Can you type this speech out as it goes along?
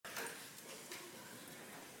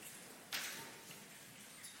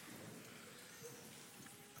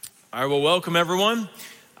All right, well, welcome everyone.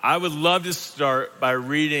 I would love to start by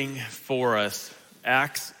reading for us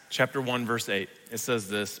Acts chapter 1, verse 8. It says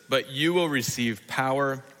this, "But you will receive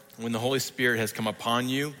power when the Holy Spirit has come upon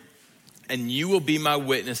you, and you will be my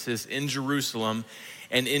witnesses in Jerusalem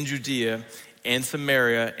and in Judea and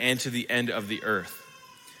Samaria and to the end of the earth."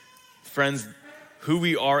 Friends, who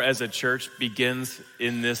we are as a church begins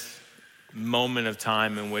in this moment of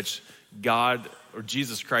time in which God, or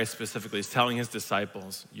Jesus Christ specifically, is telling his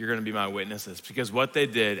disciples, you're going to be my witnesses. Because what they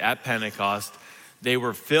did at Pentecost, they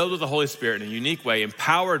were filled with the Holy Spirit in a unique way,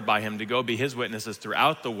 empowered by him to go be his witnesses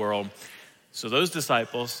throughout the world. So those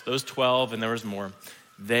disciples, those 12, and there was more,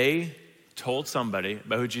 they told somebody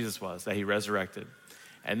about who Jesus was, that he resurrected.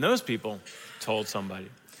 And those people told somebody.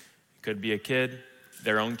 It could be a kid,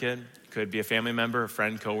 their own kid, could be a family member, a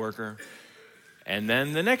friend, coworker. And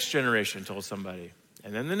then the next generation told somebody.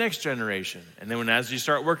 And then the next generation. And then as you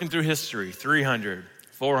start working through history, 300,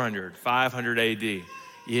 400, 500 AD,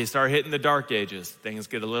 you start hitting the dark ages. Things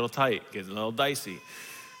get a little tight, get a little dicey.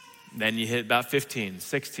 Then you hit about 15,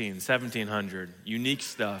 16, 1700, unique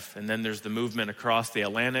stuff. And then there's the movement across the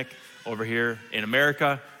Atlantic over here in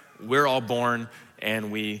America. We're all born and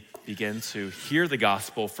we begin to hear the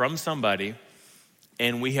gospel from somebody,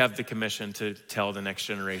 and we have the commission to tell the next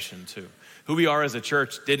generation too. Who we are as a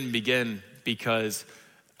church didn't begin because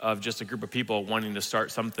of just a group of people wanting to start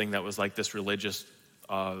something that was like this religious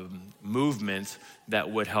movement that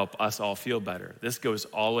would help us all feel better. This goes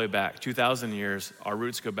all the way back, 2,000 years. Our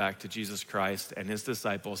roots go back to Jesus Christ and his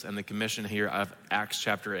disciples and the commission here of Acts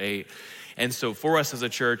chapter 8. And so for us as a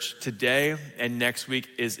church, today and next week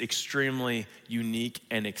is extremely unique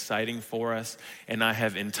and exciting for us. And I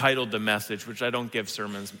have entitled the message, which I don't give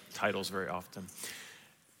sermons titles very often,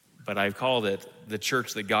 but I've called it The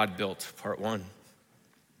Church That God Built, Part 1.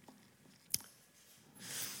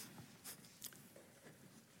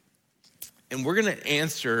 And we're going to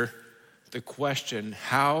answer the question,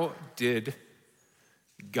 how did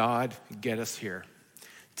God get us here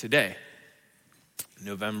today,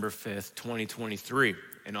 November 5th, 2023,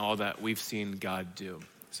 and all that we've seen God do?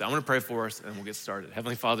 So I'm going to pray for us and we'll get started.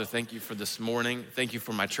 Heavenly Father, thank you for this morning. Thank you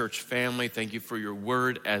for my church family. Thank you for your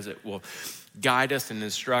word as it will guide us and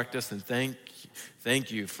instruct us. And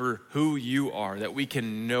thank you for who you are, that we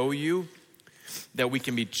can know you, that we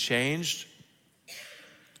can be changed.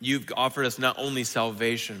 You've offered us not only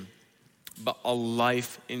salvation, but a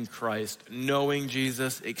life in Christ, knowing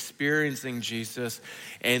Jesus, experiencing Jesus,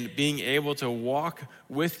 and being able to walk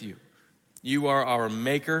with you. You are our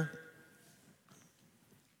maker,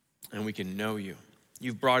 and we can know you.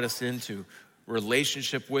 You've brought us into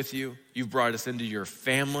relationship with you. You've brought us into your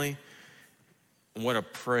family. And what a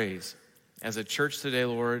praise. As a church today,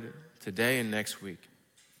 Lord, today and next week,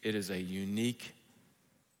 it is a unique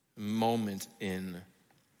moment in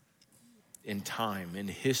time, in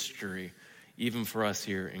history, even for us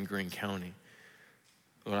here in Greene County.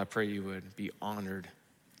 Lord, I pray you would be honored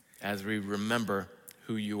as we remember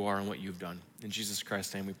who you are and what you've done. In Jesus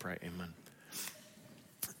Christ's name we pray, amen.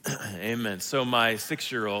 Amen. So my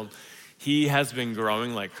 6-year-old, he has been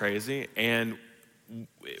growing like crazy, and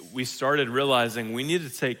we started realizing we need to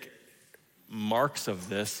take marks of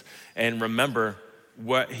this and remember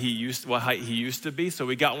what height he used to be. So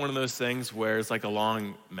we got one of those things where it's like a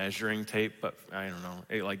long measuring tape, but I don't know,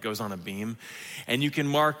 it like goes on a beam, and you can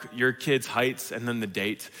mark your kids' heights and then the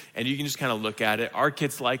date, and you can just kind of look at it. Our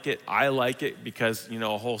kids like it. I like it because,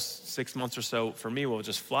 a whole 6 months or so for me will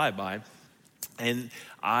just fly by. And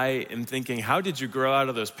I am thinking, how did you grow out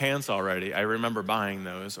of those pants already? I remember buying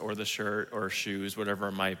those, or the shirt or shoes, whatever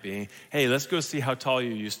it might be. Hey, let's go see how tall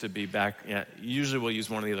you used to be back. Usually we'll use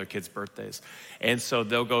one of the other kids' birthdays. And so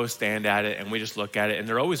they'll go stand at it, and we just look at it, and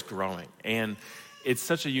they're always growing. And it's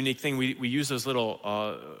such a unique thing. We use those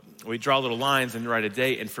little, we draw little lines and write a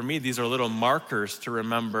date. And for me, these are little markers to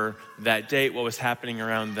remember that date, what was happening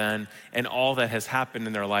around then, and all that has happened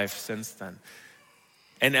in their life since then.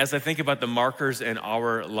 And as I think about the markers in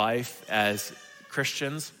our life as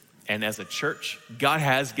Christians and as a church, God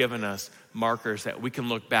has given us markers that we can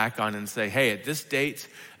look back on and say, hey, at this date,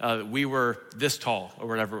 we were this tall, or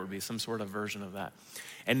whatever it would be, some sort of version of that.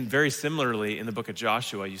 And very similarly, in the book of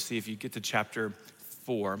Joshua, you see, if you get to chapter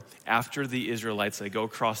 4, after the Israelites, they go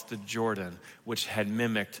across the Jordan, which had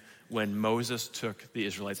mimicked when Moses took the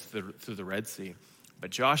Israelites through the Red Sea.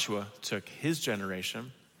 But Joshua took his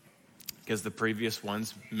generation, because the previous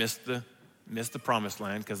ones missed the promised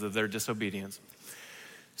land because of their disobedience.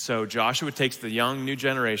 So Joshua takes the young new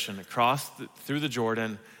generation through the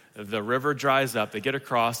Jordan. The river dries up, they get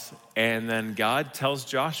across, and then God tells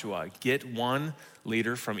Joshua, get one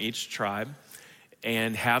leader from each tribe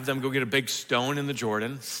and have them go get a big stone in the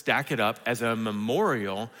Jordan, stack it up as a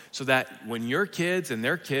memorial so that when your kids and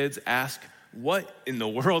their kids ask, what in the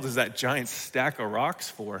world is that giant stack of rocks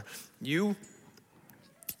for? You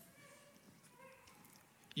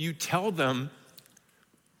tell them,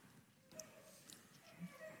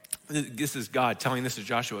 this is God telling this to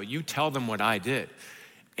Joshua, you tell them what I did.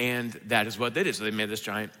 And that is what they did. So they made this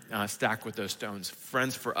giant stack with those stones.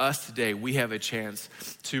 Friends, for us today, we have a chance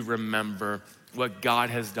to remember what God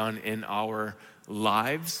has done in our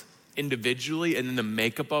lives individually, and then the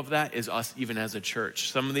makeup of that is us even as a church.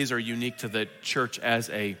 Some of these are unique to the church as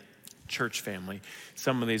a church family.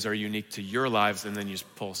 Some of these are unique to your lives, and then you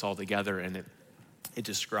just pull us all together, and it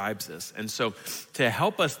describes this. And so to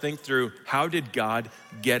help us think through, how did God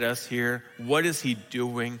get us here? What is he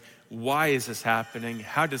doing? Why is this happening?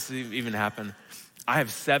 How does it even happen? I have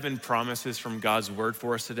 7 promises from God's word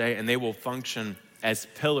for us today, and they will function as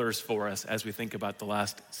pillars for us as we think about the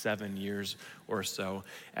last 7 years or so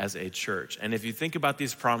as a church. And if you think about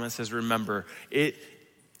these promises, remember, it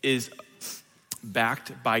is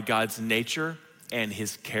backed by God's nature and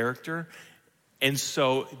his character. And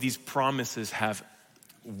so these promises have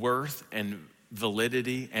worth and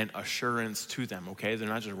validity and assurance to them, okay? They're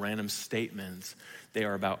not just random statements. They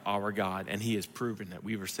are about our God, and he has proven it.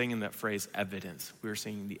 We were singing that phrase, evidence. We were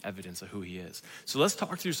singing the evidence of who he is. So let's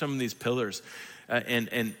talk through some of these pillars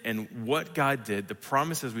and what God did, the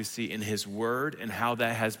promises we see in his word, and how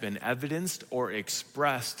that has been evidenced or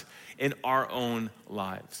expressed in our own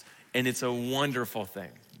lives. And it's a wonderful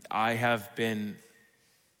thing. I have been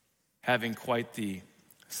having quite the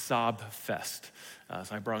sob fest.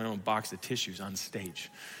 So I brought my own box of tissues on stage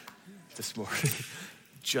this morning,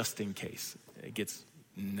 just in case it gets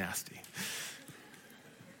nasty.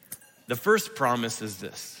 The first promise is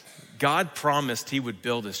this. God promised he would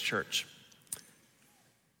build his church.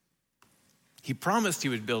 He promised he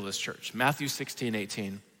would build his church. Matthew 16:18.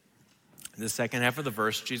 In the second half of the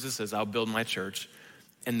verse, Jesus says, I'll build my church,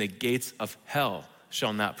 and the gates of hell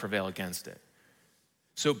shall not prevail against it.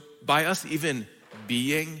 So by us even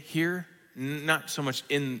being here, not so much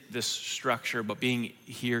in this structure, but being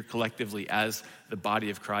here collectively as the body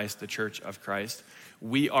of Christ, the church of Christ,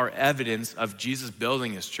 we are evidence of Jesus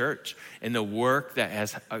building his church and the work that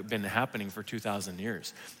has been happening for 2,000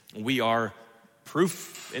 years. We are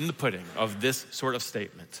proof in the pudding of this sort of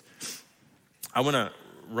statement. I want to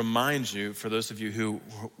remind you, for those of you who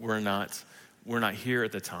were not here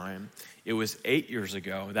at the time, it was 8 years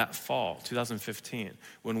ago, that fall, 2015,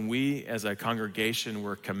 when we as a congregation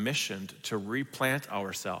were commissioned to replant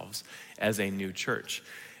ourselves as a new church.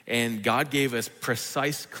 And God gave us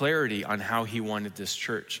precise clarity on how he wanted this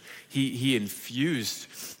church. He infused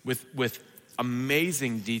with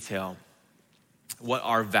amazing detail what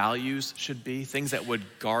our values should be, things that would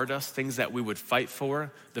guard us, things that we would fight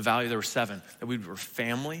for. The value, there were 7, that we were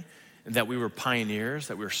family, and that we were pioneers,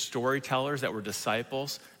 that we were storytellers, that we're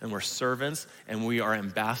disciples, and we're servants, and we are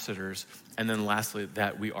ambassadors. And then lastly,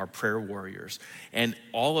 that we are prayer warriors. And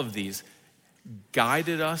all of these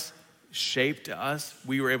guided us, shaped us.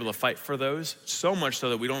 We were able to fight for those, so much so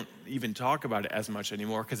that we don't even talk about it as much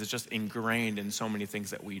anymore because it's just ingrained in so many things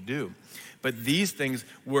that we do. But these things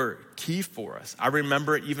were key for us. I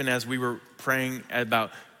remember even as we were praying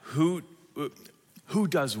about who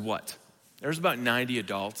does what. There's about 90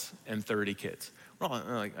 adults and 30 kids. We're all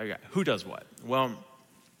like, okay, who does what? Well,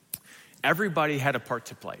 everybody had a part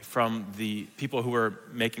to play, from the people who were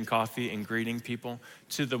making coffee and greeting people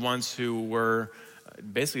to the ones who were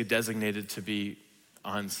basically designated to be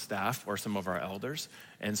on staff, or some of our elders.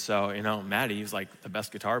 And so, Maddie, he's like the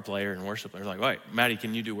best guitar player and worship. They're like, wait, Maddie,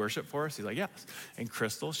 can you do worship for us? He's like, yes. And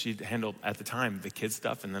Crystal, she handled at the time the kids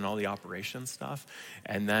stuff and then all the operations stuff.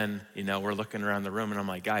 And then, we're looking around the room and I'm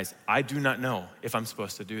like, guys, I do not know if I'm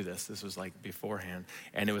supposed to do this. This was like beforehand.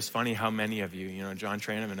 And it was funny how many of you, John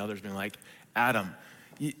Tranum and others been like, Adam,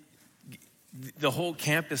 the whole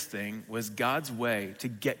campus thing was God's way to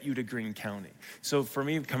get you to Greene County. So for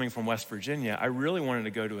me, coming from West Virginia, I really wanted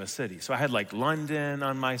to go to a city. So I had like London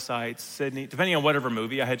on my sights, Sydney, depending on whatever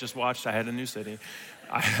movie I had just watched, I had a new city.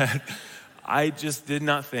 I just did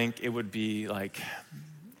not think it would be like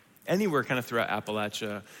anywhere kind of throughout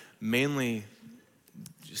Appalachia, mainly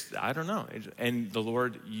just, I don't know. And the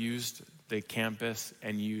Lord used the campus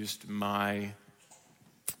and used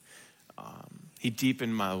he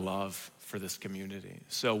deepened my love for this community.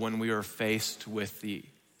 So when we were faced with the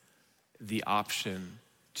option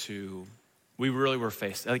we really were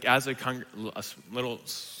faced, like as a little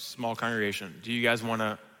small congregation, do you guys want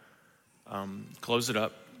to close it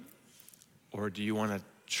up, or do you want to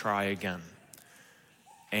try again?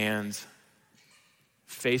 And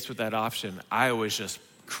faced with that option, I was just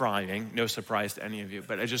crying, no surprise to any of you,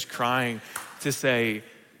 but I just crying to say,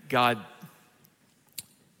 God,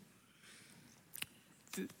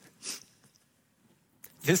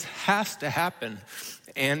 this has to happen.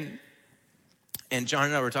 And John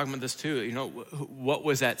and I were talking about this too. You know, what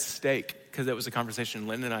was at stake? Because it was a conversation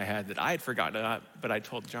Lynn and I had that I had forgotten about, but I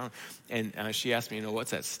told John. And she asked me, you know,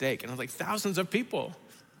 what's at stake? And I was like, thousands of people.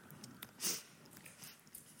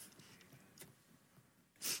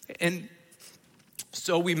 And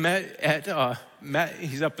so we met at,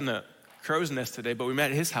 he's up in the crow's nest today, but we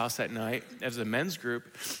met at his house that night as a men's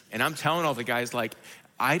group. And I'm telling all the guys, like,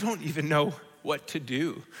 I don't even know what to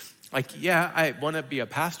do. Like, yeah, I want to be a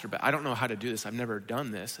pastor, but I don't know how to do this. I've never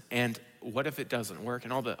done this. And what if it doesn't work?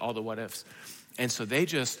 And all the what ifs. And so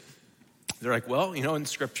they're like, well, you know, in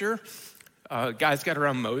scripture, guys got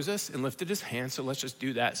around Moses and lifted his hand, so let's just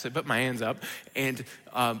do that. So I put my hands up and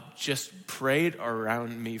just prayed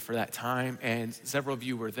around me for that time. And several of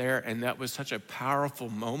you were there, and that was such a powerful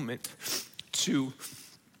moment to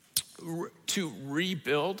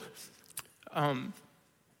rebuild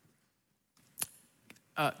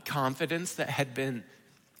confidence that had been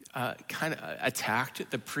kind of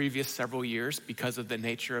attacked the previous several years because of the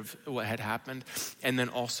nature of what had happened, and then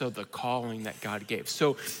also the calling that God gave.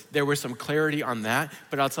 So there was some clarity on that,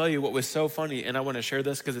 but I'll tell you what was so funny, and I want to share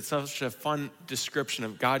this because it's such a fun description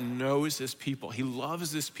of God knows his people. He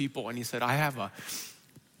loves his people, and he said, I have a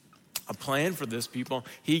plan for this people.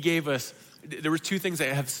 He gave us, there were two things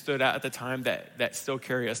that have stood out at the time that still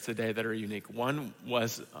carry us today that are unique. One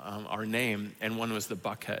was our name, and one was the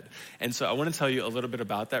buckhead. And so I want to tell you a little bit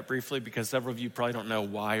about that briefly, because several of you probably don't know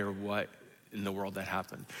why or what in the world that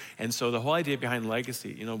happened. And so the whole idea behind Legacy,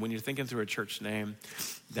 you know, when you're thinking through a church name,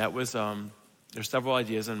 that was, there's several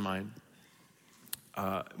ideas in mind.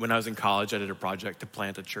 When I was in college, I did a project to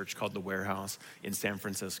plant a church called The Warehouse in San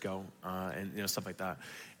Francisco, and you know, stuff like that.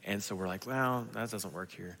 And so we're like, well, that doesn't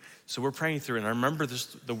work here. So we're praying through, and I remember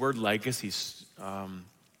the word legacy just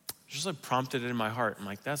like prompted it in my heart. I'm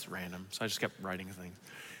like, that's random. So I just kept writing things.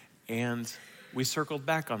 And we circled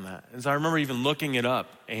back on that. And so I remember even looking it up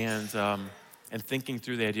and thinking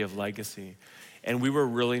through the idea of legacy. And we were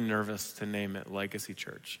really nervous to name it Legacy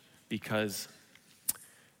Church, because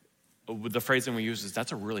the phrasing we use is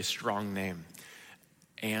that's a really strong name.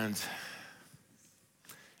 And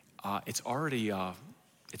it's already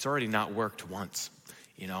not worked once,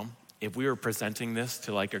 you know? If we were presenting this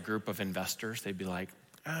to like a group of investors, they'd be like,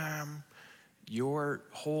 your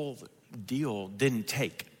whole deal didn't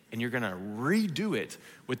take, and you're gonna redo it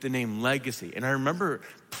with the name Legacy. And I remember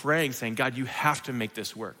praying, saying, God, you have to make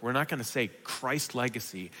this work. We're not gonna say Christ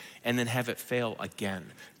Legacy and then have it fail again,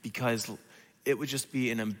 because it would just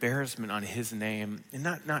be an embarrassment on his name. And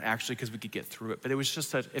not actually because we could get through it, but it was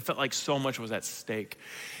just it felt like so much was at stake.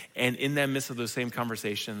 And in the midst of those same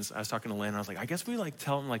conversations, I was talking to Lynn, and I was like, I guess we like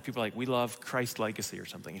tell them, like, people like, we love Christ Legacy or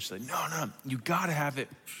something. And she said, no, you gotta have it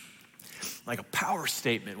like a power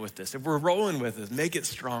statement with this. If we're rolling with this, make it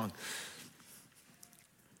strong.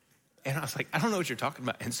 And I was like, I don't know what you're talking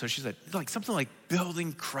about. And so she said, like something like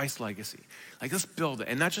building Christ's legacy. Like, let's build it.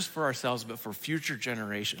 And not just for ourselves, but for future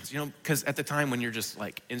generations. You know, because at the time when you're just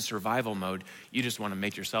like in survival mode, you just want to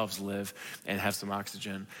make yourselves live and have some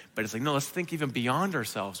oxygen. But it's like, no, let's think even beyond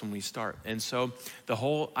ourselves when we start. And so the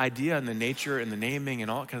whole idea and the nature and the naming and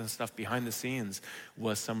all that kind of stuff behind the scenes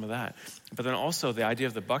was some of that. But then also the idea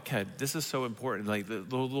of the buckhead, this is so important. Like the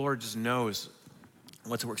Lord just knows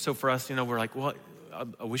what to work. So for us, you know, we're like, well,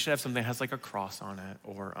 we should have something that has like a cross on it,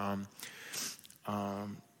 or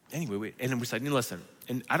anyway. And we said, listen,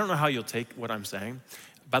 and I don't know how you'll take what I'm saying.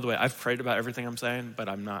 By the way, I've prayed about everything I'm saying, but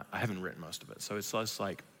I haven't written most of it. So it's less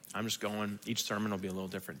like, I'm just going, each sermon will be a little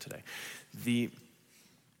different today.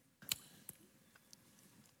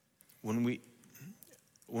 When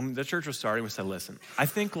the church was starting, we said, listen, I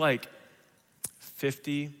think like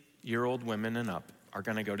 50-year-old women and up are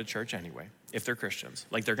gonna go to church anyway, if they're Christians.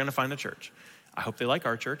 Like, they're gonna find a church. I hope they like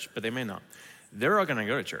our church, but they may not. They're all gonna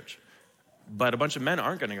go to church. But a bunch of men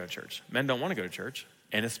aren't gonna go to church. Men don't wanna go to church.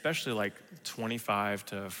 And especially like 25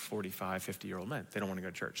 to 45, 50-year-old men, they don't wanna go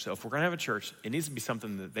to church. So if we're gonna have a church, it needs to be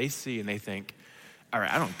something that they see and they think, all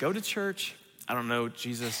right, I don't go to church. I don't know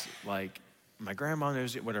Jesus like my grandma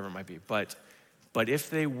knows it, whatever it might be. But if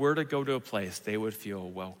they were to go to a place, they would feel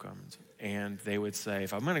welcomed. And they would say,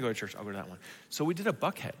 if I'm gonna go to church, I'll go to that one. So we did a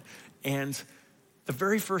buckhead. And the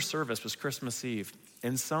very first service was Christmas Eve.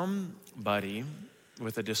 And somebody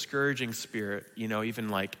with a discouraging spirit, you know, even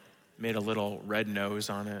like made a little red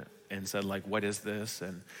nose on it and said like, what is this?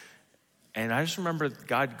 And I just remember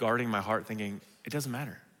God guarding my heart thinking, it doesn't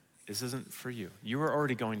matter. this isn't for you. You were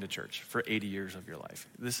already going to church for 80 years of your life.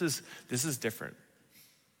 This is different.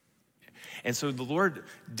 And so the Lord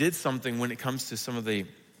did something when it comes to some of the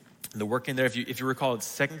work in there. If you recall,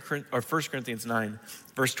 it's 1 Corinthians 9,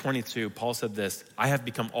 verse 22, Paul said this, I have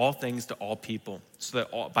become all things to all people, so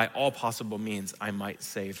that by all possible means I might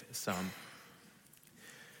save some.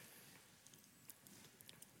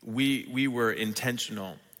 We were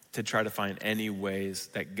intentional to try to find any ways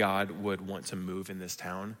that God would want to move in this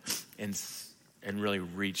town and really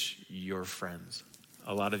reach your friends.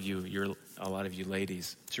 A lot of you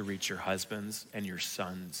ladies, to reach your husbands and your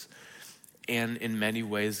sons. And in many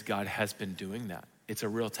ways, God has been doing that. It's a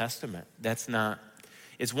real testament.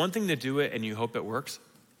 It's one thing to do it and you hope it works.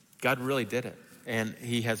 God really did it. And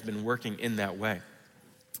he has been working in that way.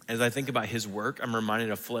 As I think about his work, I'm reminded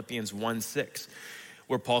of Philippians 1:6,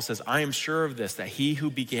 where Paul says, I am sure of this, that he who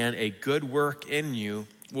began a good work in you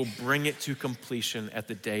will bring it to completion at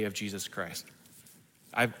the day of Jesus Christ.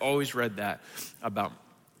 I've always read that about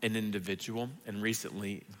an individual, and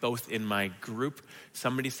recently, both in my group,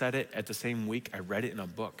 somebody said it at the same week, I read it in a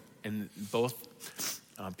book, and both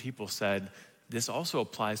people said, this also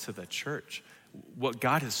applies to the church. What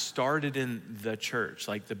God has started in the church,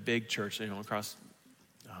 like the big church, across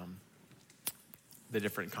the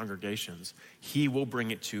different congregations, he will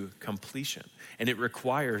bring it to completion. And it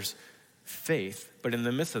requires faith, but in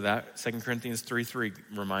the midst of that, 2 Corinthians 3:3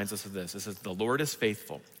 reminds us of this. It says, the Lord is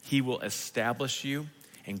faithful. He will establish you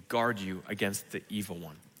and guard you against the evil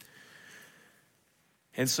one.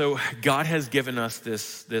 And so God has given us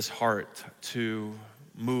this heart to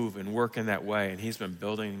move and work in that way, and he's been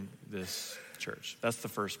building this church. That's the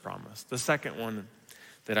first promise. The second one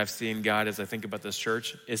that I've seen God as I think about this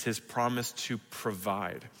church is his promise to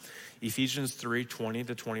provide. Ephesians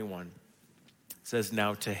 3:20-21 says,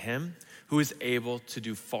 now to him who is able to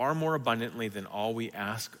do far more abundantly than all we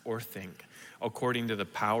ask or think, according to the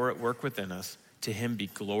power at work within us, to him be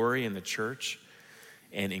glory in the church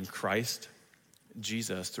and in Christ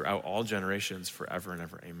Jesus throughout all generations forever and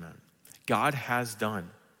ever. Amen. God has done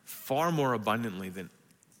far more abundantly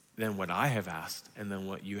than what I have asked and than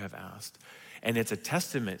what you have asked. And it's a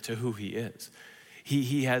testament to who he is.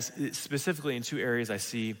 He has, specifically in two areas I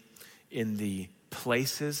see, in the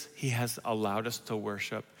places he has allowed us to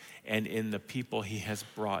worship and in the people he has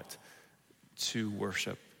brought to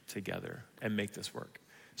worship together and make this work.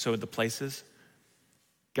 So the places,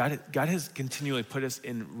 God has continually put us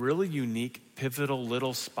in really unique, pivotal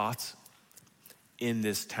little spots in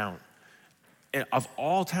this town. And of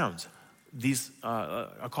all towns, these,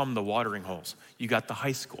 I call them the watering holes. You got the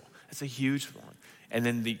high school. It's a huge one. And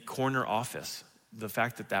then the corner office. The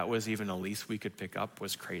fact that was even a lease we could pick up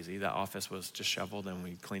was crazy. That office was just shoveled and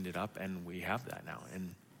we cleaned it up and we have that now.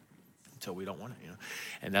 And until we don't want it,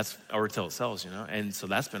 and or until it sells, and so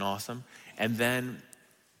that's been awesome. And then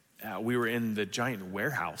we were in the giant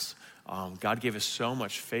warehouse. God gave us so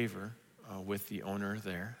much favor with the owner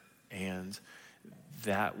there, and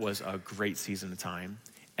that was a great season of time.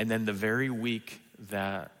 And then the very week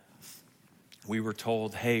that we were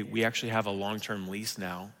told, hey, we actually have a long-term lease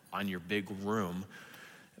now on your big room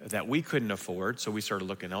that we couldn't afford, so we started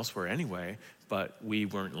looking elsewhere anyway, but we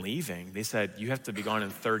weren't leaving. They said, you have to be gone in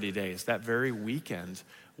 30 days. That very weekend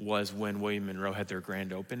was when William Monroe had their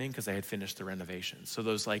grand opening because they had finished the renovations. So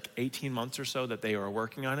those 18 months or so that they were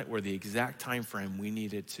working on it were the exact time frame we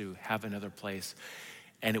needed to have another place.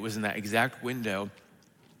 And it was in that exact window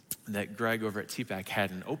that Greg over at TPAC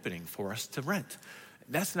had an opening for us to rent.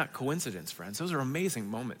 That's not coincidence, friends. Those are amazing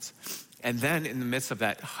moments. And then in the midst of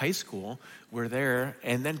that high school, we're there,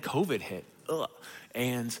 and then COVID hit.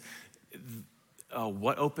 And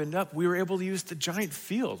what opened up? We were able to use the giant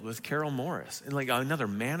field with Carol Morris. And another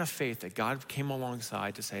man of faith that God came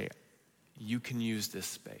alongside to say, you can use this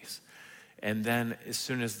space. And then as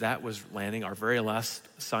soon as that was landing, our very last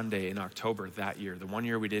Sunday in October that year, the one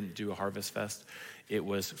year we didn't do a Harvest Fest, it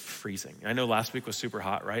was freezing. I know last week was super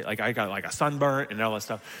hot, right? I got a sunburn and all that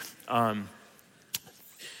stuff.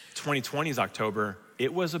 2020's October,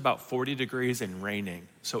 it was about 40 degrees and raining.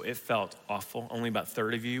 So it felt awful. Only about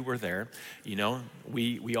 30 of you were there.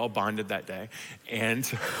 We all bonded that day. And,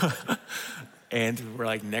 and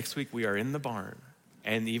we're next week we are in the barn.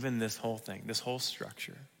 And even this whole thing, this whole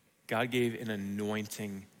structure, God gave an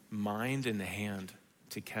anointing mind and hand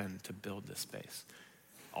to Ken to build this space.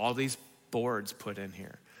 All these boards put in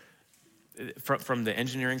here. From the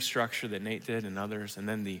engineering structure that Nate did and others, and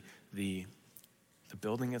then the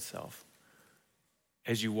building itself.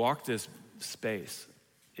 As you walk this space,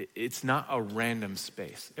 it's not a random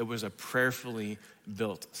space. It was a prayerfully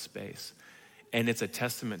built space. And it's a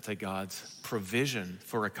testament to God's provision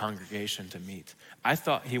for a congregation to meet. I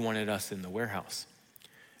thought he wanted us in the warehouse.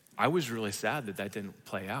 I was really sad that didn't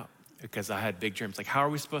play out because I had big dreams. Like, how are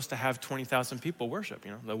we supposed to have 20,000 people worship?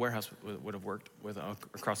 You know, the warehouse would have worked with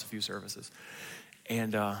across a few services.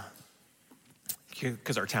 And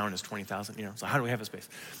because our town is 20,000, you know, so how do we have a space?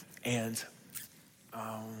 And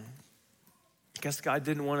I guess God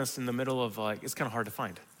didn't want us in the middle of like, it's kind of hard to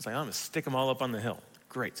find. It's like, I'm gonna stick them all up on the hill.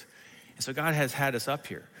 Great. And so God has had us up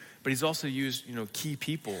here, but he's also used, you know, key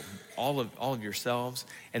people, all of yourselves.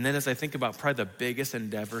 And then as I think about probably the biggest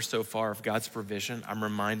endeavor so far of God's provision, I'm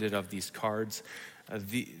reminded of these cards.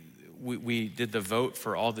 We did the vote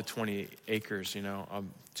for all the 20 acres, you know,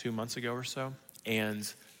 2 months ago or so.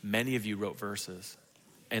 And many of you wrote verses,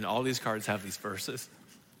 and all these cards have these verses.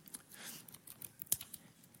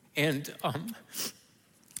 And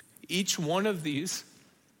each one of these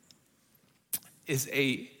is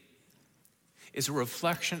a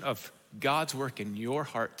reflection of God's work in your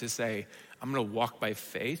heart to say, I'm gonna walk by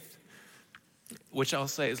faith, which I'll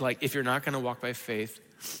say is like, if you're not gonna walk by faith,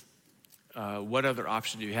 what other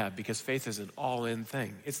option do you have? Because faith is an all-in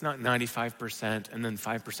thing. It's not 95% and then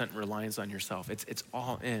 5% reliance on yourself. It's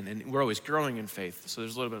all in, and we're always growing in faith, so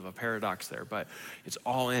there's a little bit of a paradox there, but it's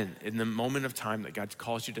all in. In the moment of time that God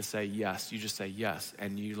calls you to say yes, you just say yes,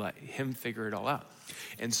 and you let him figure it all out.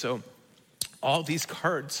 And so all these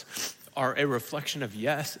cards are a reflection of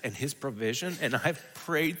yes and his provision. And I've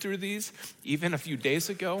prayed through these. Even a few days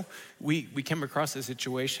ago, we came across a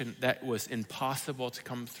situation that was impossible to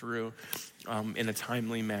come through in a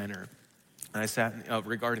timely manner. And I sat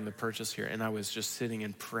regarding the purchase here, and I was just sitting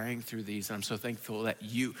and praying through these. And I'm so thankful that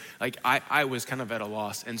you, like I was kind of at a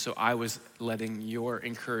loss. And so I was letting your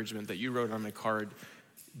encouragement that you wrote on the card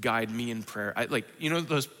guide me in prayer. You know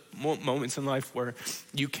those moments in life where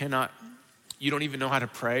you don't even know how to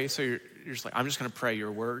pray, so you're just like, I'm just gonna pray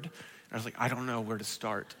your word. And I was like, I don't know where to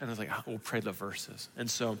start. And I was like, we'll pray the verses. And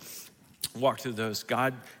so walk through those.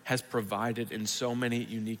 God has provided in so many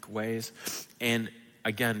unique ways. And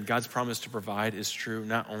again, God's promise to provide is true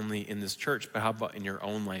not only in this church, but how about in your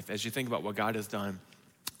own life? As you think about what God has done,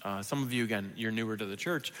 some of you, again, you're newer to the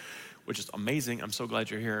church, which is amazing. I'm so glad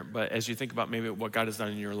you're here. But as you think about maybe what God has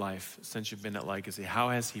done in your life since you've been at Legacy, how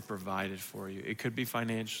has he provided for you? It could be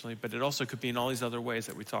financially, but it also could be in all these other ways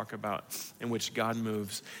that we talk about in which God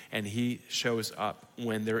moves and he shows up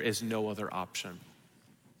when there is no other option.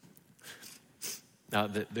 Now,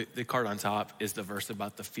 the card on top is the verse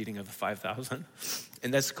about the feeding of the 5,000.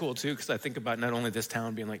 And that's cool too, because I think about not only this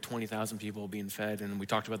town being like 20,000 people being fed, and we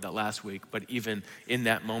talked about that last week, but even in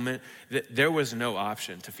that moment, there was no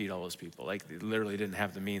option to feed all those people. Like they literally didn't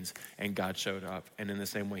have the means, and God showed up. And in the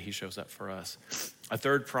same way, he shows up for us. A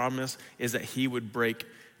third promise is that he would break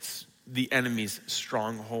the enemy's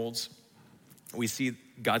strongholds. We see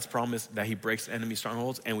God's promise that he breaks enemy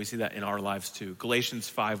strongholds, and we see that in our lives too. Galatians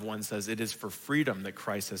 5:1 says, it is for freedom that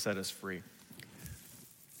Christ has set us free.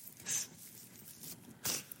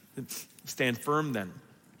 Stand firm then,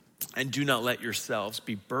 and do not let yourselves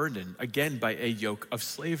be burdened again by a yoke of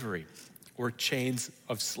slavery or chains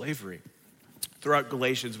of slavery. Throughout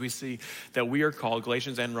Galatians, we see that we are called,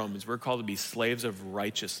 Galatians and Romans, we're called to be slaves of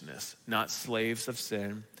righteousness, not slaves of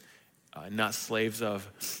sin, not slaves of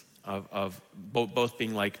both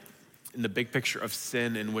being like in the big picture of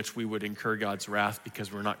sin in which we would incur God's wrath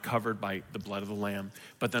because we're not covered by the blood of the Lamb,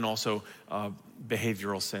 but then also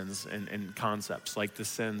behavioral sins and concepts like the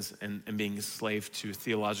sins and being a slave to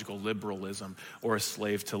theological liberalism or a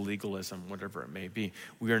slave to legalism, whatever it may be.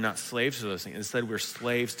 We are not slaves to those things. Instead, we're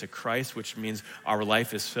slaves to Christ, which means our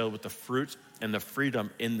life is filled with the fruit and the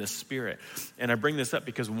freedom in the Spirit. And I bring this up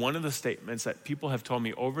because one of the statements that people have told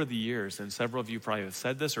me over the years, and several of you probably have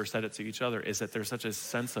said this or said it to each other, is that there's such a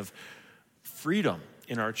sense of freedom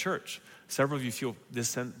in our church. Several of you feel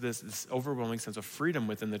this overwhelming sense of freedom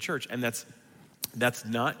within the church, and that's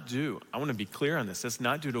not due, I want to be clear on this, it's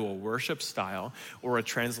not due to a worship style or a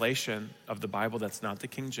translation of the Bible that's not the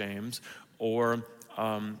King James, or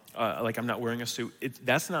like I'm not wearing a suit.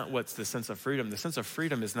 That's not what's the sense of freedom. The sense of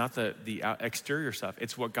freedom is not the exterior stuff.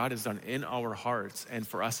 It's what God has done in our hearts. And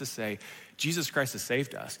for us to say, Jesus Christ has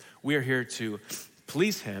saved us. We are here to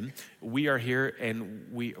please him. We are here and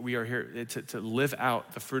we are here to live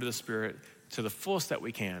out the fruit of the Spirit to the fullest that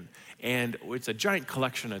we can. And it's a giant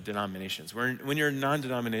collection of denominations. When you're a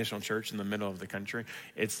non-denominational church in the middle of the country,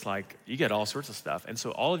 it's like you get all sorts of stuff. And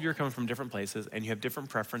so all of you are coming from different places and you have different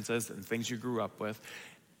preferences and things you grew up with.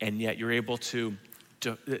 And yet you're able to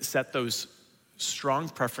set those strong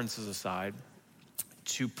preferences aside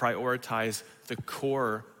to prioritize the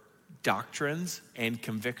core doctrines and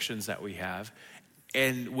convictions that we have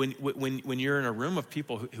And when you're in a room of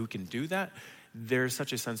people who can do that, there's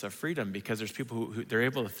such a sense of freedom because there's people who they're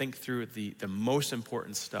able to think through the most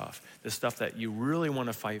important stuff, the stuff that you really want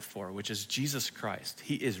to fight for, which is Jesus Christ.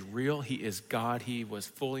 He is real. He is God. He was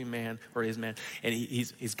fully man, or is man, and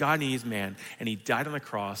he's God and he's man, and he died on the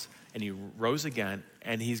cross and he rose again,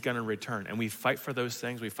 and he's going to return. And we fight for those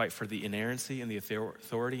things. We fight for the inerrancy and the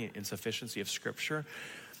authority and sufficiency of Scripture.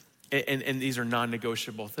 And these are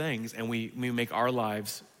non-negotiable things, and we make our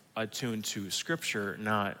lives attuned to Scripture,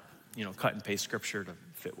 not cut and paste Scripture to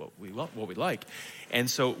fit what we like. And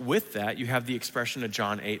so with that, you have the expression of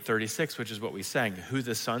John 8:36, which is what we sang: "Who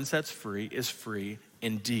the Son sets free is free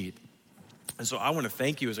indeed." And so I want to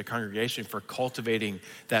thank you as a congregation for cultivating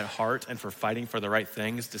that heart and for fighting for the right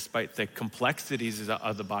things, despite the complexities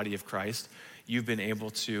of the body of Christ. You've been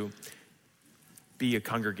able to be a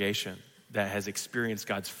congregation that has experienced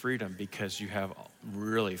God's freedom because you have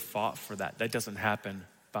really fought for that. That doesn't happen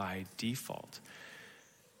by default.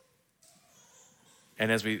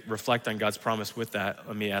 And as we reflect on God's promise with that,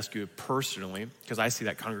 let me ask you personally, because I see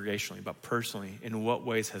that congregationally, but personally, in what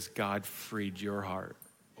ways has God freed your heart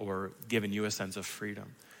or given you a sense of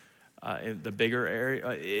freedom? In the bigger area,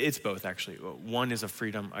 it's both actually. One is a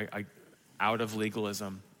freedom out of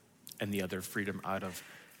legalism, and the other freedom out of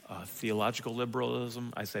theological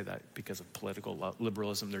liberalism. I say that because of political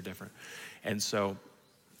liberalism, they're different. And so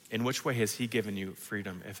in which way has he given you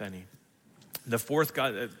freedom, if any? The fourth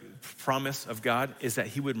promise of God is that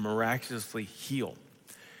he would miraculously heal.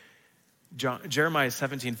 Jeremiah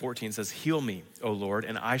 17:14 says, "Heal me, O Lord,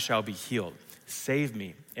 and I shall be healed. Save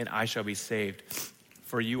me, and I shall be saved,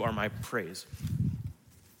 for you are my praise."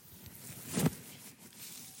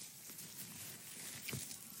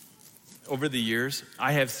 Over the years,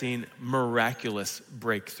 I have seen miraculous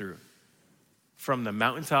breakthrough from the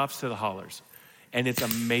mountaintops to the hollers, and it's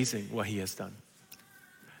amazing what he has done.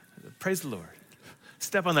 Praise the Lord.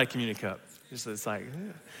 Step on that communion cup. It's like,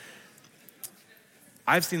 yeah.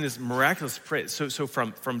 I've seen this miraculous praise. So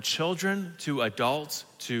from children to adults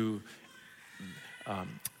to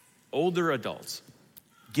older adults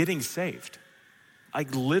getting saved,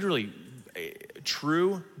 like literally a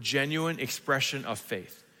true, genuine expression of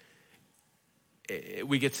faith.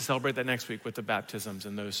 We get to celebrate that next week with the baptisms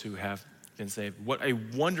and those who have been saved. What a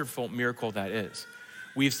wonderful miracle that is.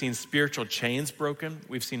 We've seen spiritual chains broken.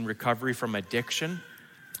 We've seen recovery from addiction.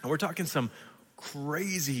 And we're talking some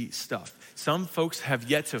crazy stuff. Some folks have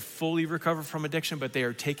yet to fully recover from addiction, but they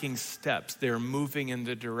are taking steps. They're moving in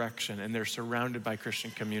the direction, and they're surrounded by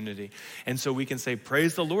Christian community. And so we can say,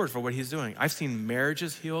 praise the Lord for what he's doing. I've seen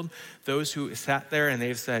marriages healed. Those who sat there and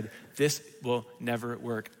they've said, this will never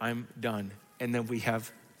work. I'm done. And then we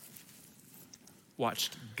have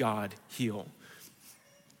watched God heal.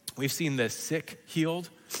 We've seen the sick healed.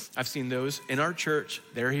 I've seen those in our church.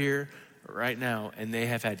 They're here right now, and they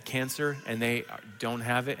have had cancer, and they don't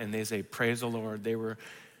have it, and they say, praise the Lord. They were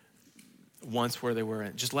once where they were.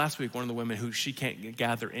 Just last week, one of the women who she can't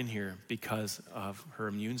gather in here because of her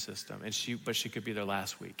immune system, but she could be there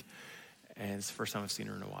last week. And it's the first time I've seen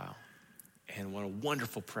her in a while. And what a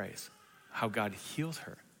wonderful praise, how God healed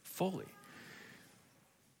her fully.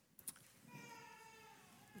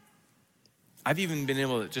 I've even been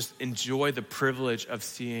able to just enjoy the privilege of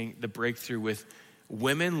seeing the breakthrough with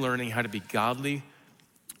women learning how to be godly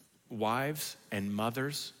wives and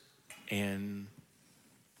mothers and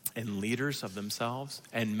leaders of themselves,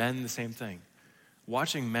 and men the same thing.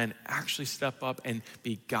 Watching men actually step up and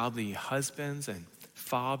be godly husbands and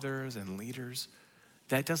fathers and leaders.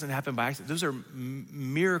 That doesn't happen by accident. Those are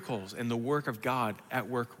miracles in the work of God at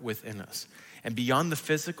work within us. And beyond the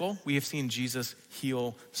physical, we have seen Jesus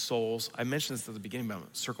heal souls. I mentioned this at the beginning, but I'm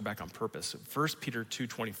going to circle back on purpose. 1 Peter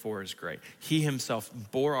 2:24 is great. He himself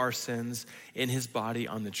bore our sins in his body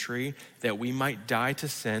on the tree, that we might die to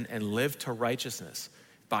sin and live to righteousness.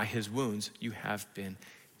 By his wounds, you have been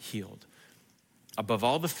healed. Above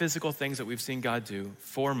all the physical things that we've seen God do,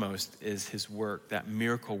 foremost is his work, that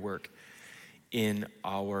miracle work in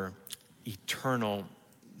our eternal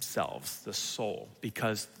selves, the soul,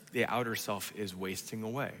 because the outer self is wasting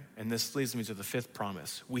away. And this leads me to the fifth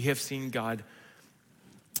promise. We have seen God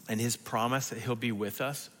and his promise that he'll be with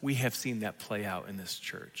us. We have seen that play out in this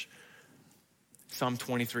church. Psalm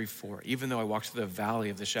 23:4, even though I walk through the valley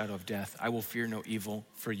of the shadow of death, I will fear no evil,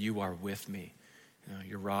 for you are with me.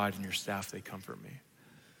 Your rod and your staff, they comfort me.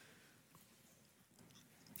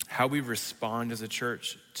 How we respond as a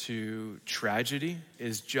church to tragedy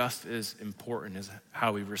is just as important as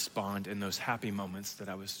how we respond in those happy moments that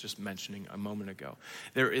I was just mentioning a moment ago.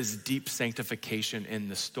 There is deep sanctification in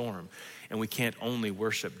the storm, and we can't only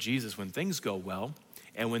worship Jesus when things go well.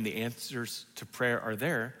 and when the answers to prayer are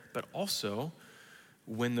there, but also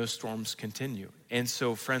when those storms continue. And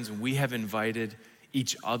so, friends, we have invited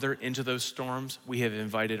each other into those storms. We have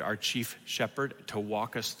invited our chief shepherd to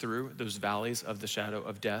walk us through those valleys of the shadow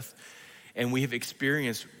of death. And we have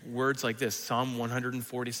experienced words like this, Psalm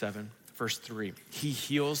 147, verse 3. He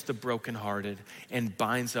heals the brokenhearted and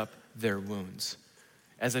binds up their wounds.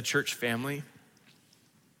 As a church family,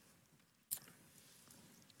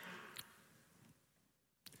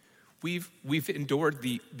 we've endured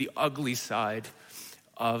the ugly side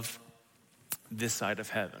of this side of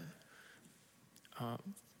heaven.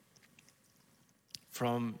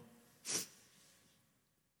 From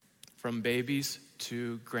babies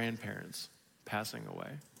to grandparents passing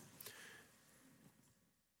away.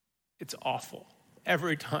 It's awful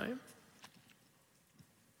every time.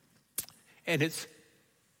 And it's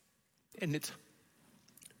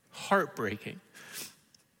heartbreaking.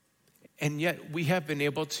 And yet we have been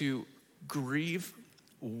able to grieve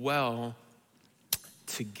well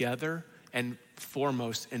together, and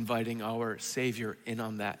foremost inviting our Savior in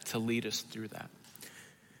on that to lead us through that.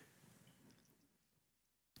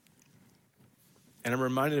 And I'm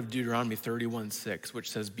reminded of Deuteronomy 31:6,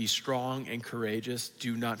 which says, be strong and courageous,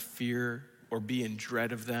 do not fear or be in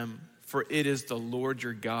dread of them, for it is the Lord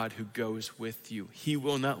your God who goes with you. He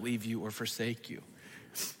will not leave you or forsake you.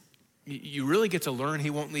 You really get to learn he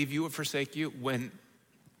won't leave you or forsake you when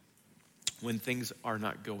things are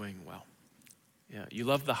not going well. Yeah, you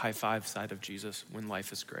love the high five side of Jesus when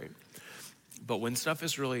life is great. But when stuff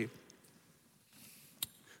is really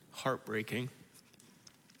heartbreaking,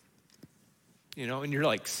 and you're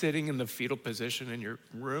like sitting in the fetal position in your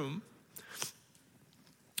room,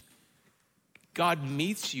 God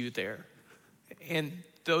meets you there. And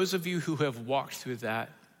those of you who have walked through that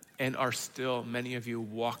and are still, many of you,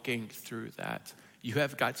 walking through that, you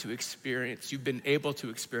have got to experience, you've been able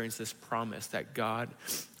to experience this promise that God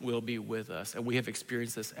will be with us. And we have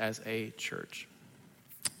experienced this as a church.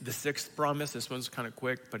 The sixth promise, this one's kind of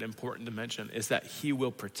quick, but important to mention, is that he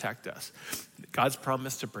will protect us. God's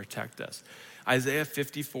promise to protect us. Isaiah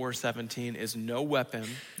 54:17 is no weapon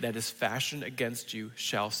that is fashioned against you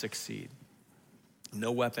shall succeed.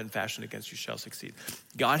 No weapon fashioned against you shall succeed.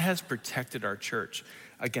 God has protected our church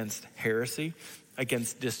against heresy,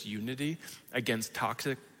 against disunity, against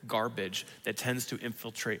toxic garbage that tends to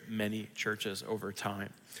infiltrate many churches over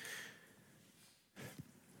time.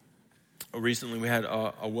 Recently, we had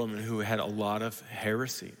a woman who had a lot of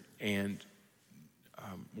heresy, and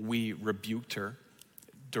we rebuked her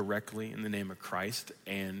directly in the name of Christ,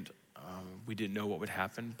 and we didn't know what would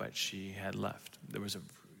happen, but she had left. There was an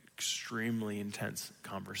extremely intense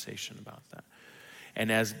conversation about that. And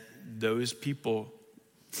as those people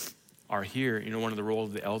are here, one of the roles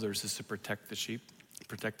of the elders is to protect the sheep,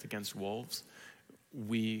 protect against wolves.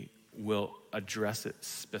 We will address it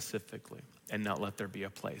specifically and not let there be a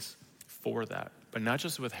place for that. But not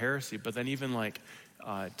just with heresy, but then even like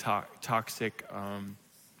toxic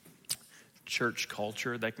church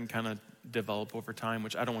culture that can kind of develop over time,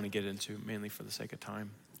 which I don't want to get into mainly for the sake of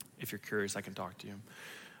time. If you're curious, I can talk to you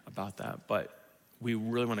about that. But we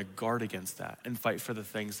really want to guard against that and fight for the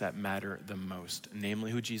things that matter the most,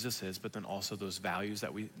 namely who Jesus is, but then also those values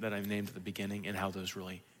that I named at the beginning and how those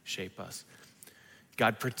really shape us.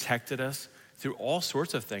 God protected us through all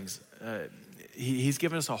sorts of things. He's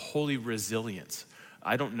given us a holy resilience.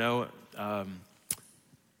 I don't know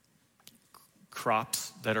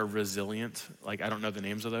crops that are resilient. Like, I don't know the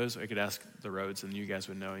names of those. I could ask the roads and you guys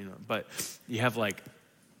would know, But you have like,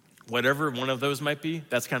 whatever one of those might be,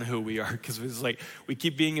 that's kind of who we are. Because it's like, we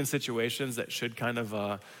keep being in situations that should kind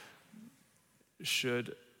of,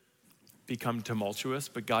 should become tumultuous,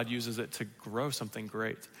 but God uses it to grow something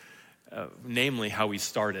great. Namely, how we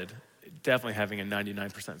started. Definitely having a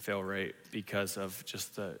 99% fail rate because of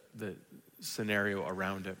just the scenario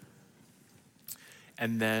around it.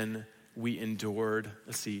 And then we endured,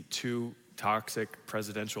 2 toxic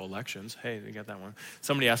presidential elections. Hey, we got that one.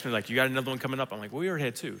 Somebody asked me, you got another one coming up? I'm like, well, we already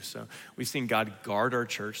had 2. So we've seen God guard our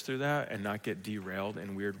church through that and not get derailed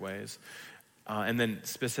in weird ways. And then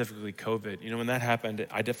specifically COVID. When that happened,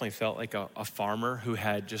 I definitely felt like a farmer who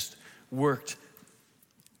had just worked,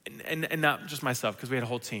 and not just myself, because we had a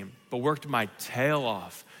whole team, but worked my tail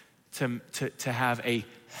off to have a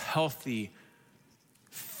healthy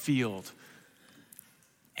field.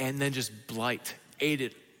 And then just blight ate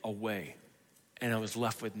it away. And I was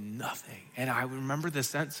left with nothing. And I remember the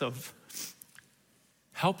sense of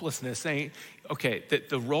helplessness, saying, okay,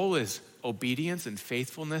 the role is obedience and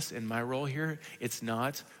faithfulness in my role here. It's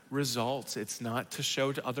not results. It's not to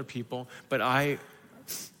show to other people. But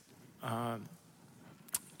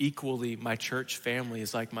equally, my church family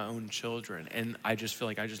is like my own children. And I just feel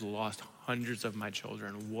like I just lost hundreds of my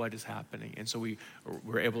children. What is happening? And so we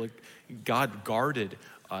were able to, God guarded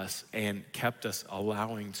us and kept us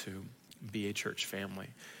allowing to be a church family.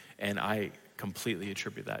 And I completely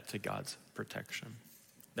attribute that to God's protection.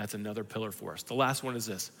 That's another pillar for us. The last one is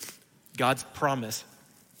this: God's promise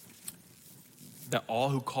that all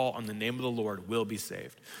who call on the name of the Lord will be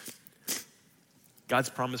saved. God's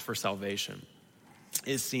promise for salvation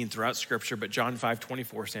is seen throughout Scripture, but John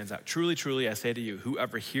 5:24 stands out. Truly, truly, I say to you,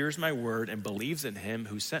 whoever hears my word and believes in him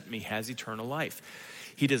who sent me has eternal life.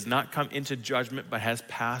 He does not come into judgment, but has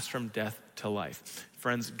passed from death to life.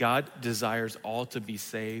 Friends, God desires all to be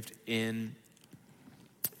saved.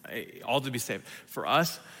 For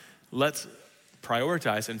us, let's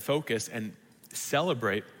prioritize and focus and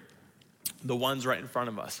celebrate the ones right in front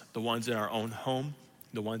of us, the ones in our own home,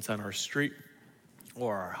 the ones on our street,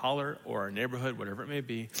 or our holler, or our neighborhood, whatever it may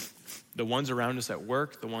be, the ones around us at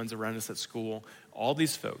work, the ones around us at school, all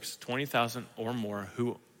these folks, 20,000 or more,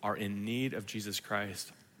 who are in need of Jesus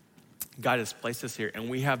Christ. God has placed us here, and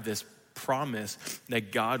we have this promise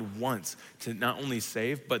that God wants to not only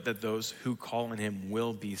save, but that those who call on him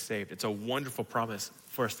will be saved. It's a wonderful promise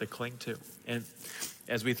for us to cling to. And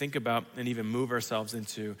as we think about and even move ourselves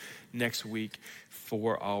into next week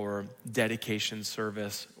for our dedication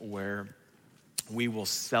service, where we will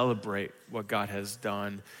celebrate what God has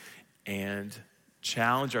done and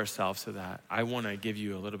challenge ourselves to that, I want to give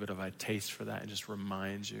you a little bit of a taste for that and just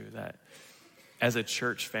remind you that as a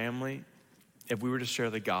church family, if we were to share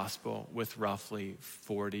the gospel with roughly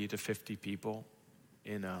 40 to 50 people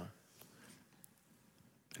in a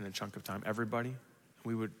chunk of time, everybody,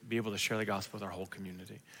 we would be able to share the gospel with our whole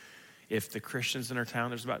community. If the Christians in our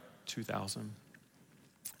town, there's about 2,000,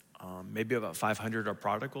 maybe about 500 are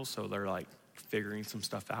prodigals, so they're like figuring some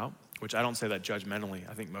stuff out, which I don't say that judgmentally.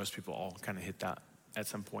 I think most people all kind of hit that at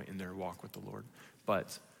some point in their walk with the Lord.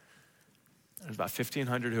 But there's about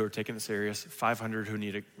 1,500 who are taking it serious, 500 who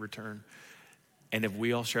need a return. And if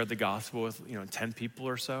we all shared the gospel with 10 people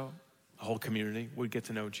or so, a whole community would get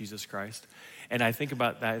to know Jesus Christ. And I think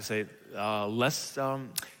about that and say,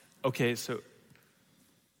 okay, so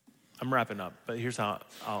I'm wrapping up, but here's how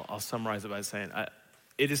I'll summarize it by saying,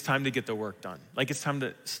 it is time to get the work done. Like, it's time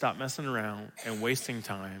to stop messing around and wasting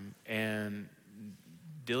time and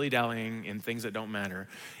dilly-dallying in things that don't matter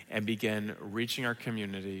and begin reaching our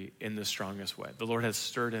community in the strongest way. The Lord has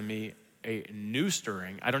stirred in me a new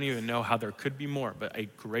stirring. I don't even know how there could be more, but a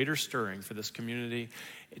greater stirring for this community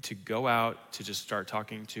to go out, to just start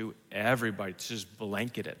talking to everybody, to just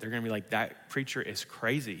blanket it. They're gonna be like, that preacher is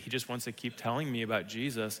crazy. He just wants to keep telling me about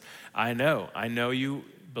Jesus. I know you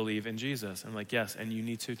believe in Jesus. I'm like, yes, and you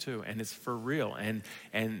need to too. And it's for real.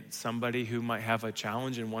 And somebody who might have a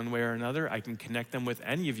challenge in one way or another, I can connect them with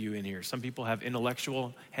any of you in here. Some people have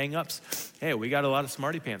intellectual hang-ups. Hey, we got a lot of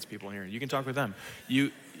smarty pants people in here. You can talk with them.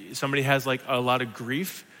 Somebody has like a lot of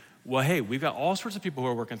grief. Well, hey, we've got all sorts of people who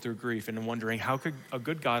are working through grief and wondering, how could a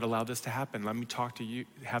good God allow this to happen? Let me talk to you,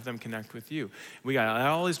 have them connect with you. We got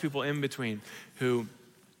all these people in between who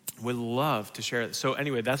would love to share it. So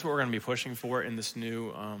anyway, that's what we're going to be pushing for in this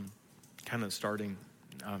new kind of starting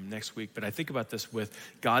next week. But I think about this with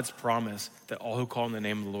God's promise that all who call in the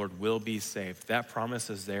name of the Lord will be saved. That promise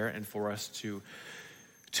is there and for us to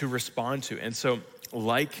respond to. And so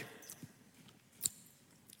like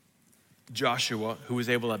Joshua, who was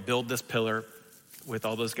able to build this pillar with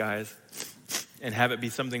all those guys and have it be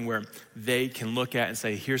something where they can look at and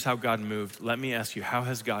say, here's how God moved. Let me ask you, how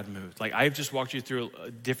has God moved? Like, I've just walked you through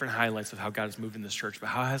different highlights of how God has moved in this church, but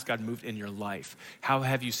how has God moved in your life? How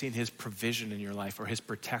have you seen his provision in your life or his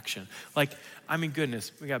protection? Like, I mean,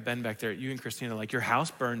 goodness, we got Ben back there, you and Christina, like your house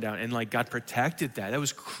burned down and like God protected that. That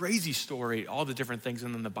was a crazy story, all the different things.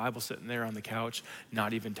 And then the Bible sitting there on the couch,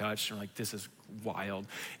 not even touched. And like, this is wild.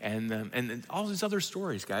 And all these other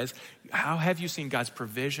stories, guys. How have you seen God's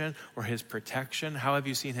provision or his protection? How have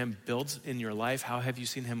you seen him build in your life? How have you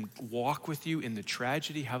seen him walk with you in the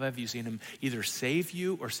tragedy? How have you seen him either save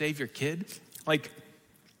you or save your kid? Like,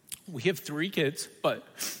 we have 3 kids, but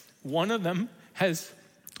one of them has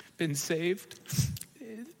been saved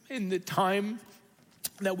in the time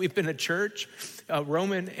that we've been a church,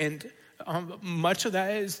 Roman, and much of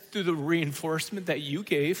that is through the reinforcement that you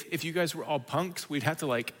gave. If you guys were all punks, we'd have to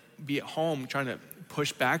like be at home trying to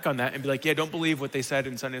push back on that and be like, yeah, don't believe what they said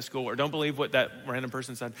in Sunday school, or don't believe what that random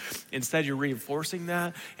person said. Instead, you're reinforcing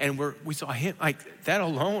that, and we saw him like that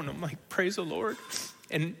alone. I'm like, praise the Lord.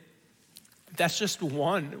 And that's just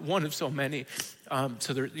one of so many.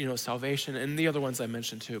 So there, salvation, and the other ones I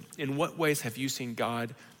mentioned too. In what ways have you seen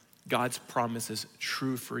God God's promise is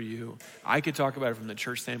true for you. I could talk about it from the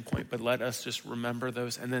church standpoint, but let us just remember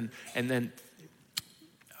those and then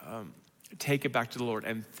take it back to the Lord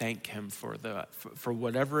and thank him for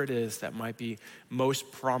whatever it is that might be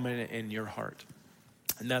most prominent in your heart.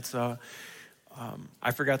 And that's, I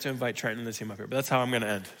forgot to invite Trenton and the team up here, but that's how I'm gonna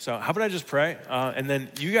end. So how about I just pray? And then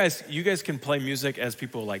you guys can play music as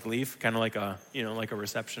people like leave, kind of like a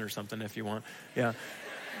reception or something if you want. Yeah.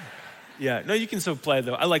 Yeah, no, you can still play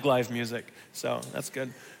though. I like live music, so that's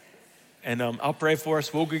good. And I'll pray for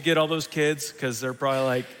us. We'll go get all those kids because they're probably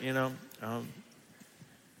like,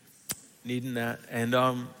 needing that.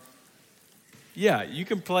 And yeah, you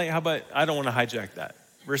can play. How about, I don't want to hijack that.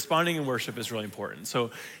 Responding in worship is really important.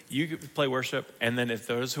 So you can play worship, and then if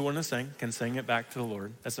those who want to sing can sing it back to the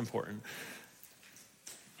Lord, that's important.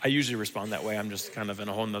 I usually respond that way. I'm just kind of in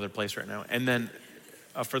a whole nother place right now. And then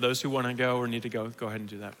for those who want to go or need to go ahead and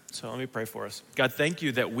do that. So let me pray for us. God, thank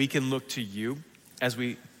you that we can look to you as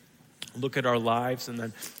we look at our lives and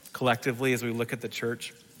then collectively as we look at the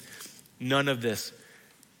church. None of this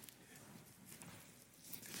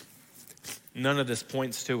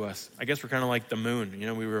points to us. I guess we're kind of like the moon.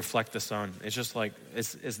 We reflect the sun. It's just like,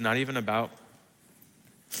 it's not even about,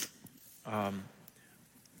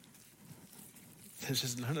 it's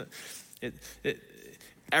just none of it.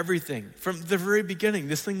 Everything from the very beginning,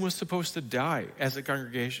 this thing was supposed to die as a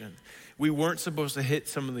congregation. We weren't supposed to hit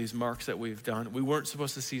some of these marks that we've done. We weren't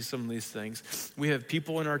supposed to see some of these things. We have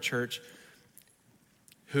people in our church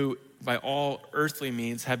who, by all earthly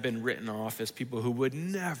means, have been written off as people who would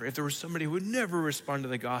never, if there was somebody who would never respond to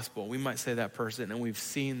the gospel, we might say that person, and we've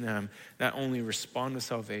seen them not only respond to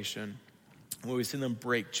salvation, but we've seen them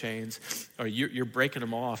break chains, or you're breaking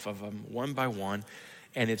them off of them one by one,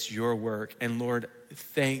 and it's your work. And Lord,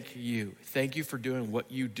 thank you. Thank you for doing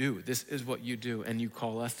what you do. This is what you do, and you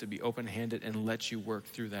call us to be open-handed and let you work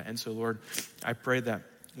through that. And so, Lord, I pray that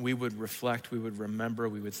we would reflect, we would remember,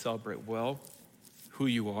 we would celebrate well who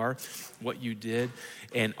you are, what you did,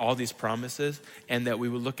 and all these promises, and that we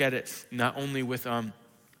would look at it not only with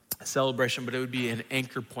celebration, but it would be an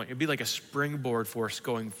anchor point. It'd be like a springboard for us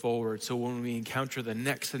going forward. So when we encounter the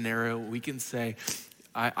next scenario, we can say,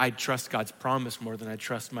 I trust God's promise more than I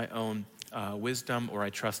trust my own wisdom, or I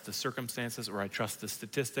trust the circumstances, or I trust the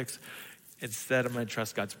statistics. Instead, I'm going to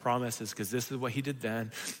trust God's promises because this is what he did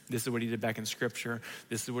then. This is what he did back in scripture.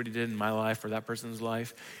 This is what he did in my life or that person's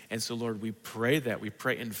life. And so, Lord, we pray that. We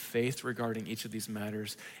pray in faith regarding each of these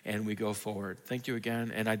matters, and we go forward. Thank you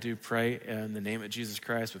again. And I do pray in the name of Jesus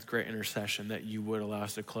Christ with great intercession that you would allow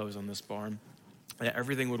us to close on this barn, that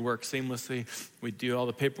everything would work seamlessly. We do all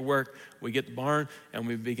the paperwork, we get the barn, and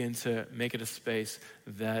we begin to make it a space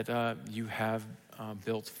that you have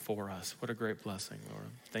built for us. What a great blessing, Lord.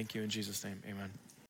 Thank you in Jesus' name, amen.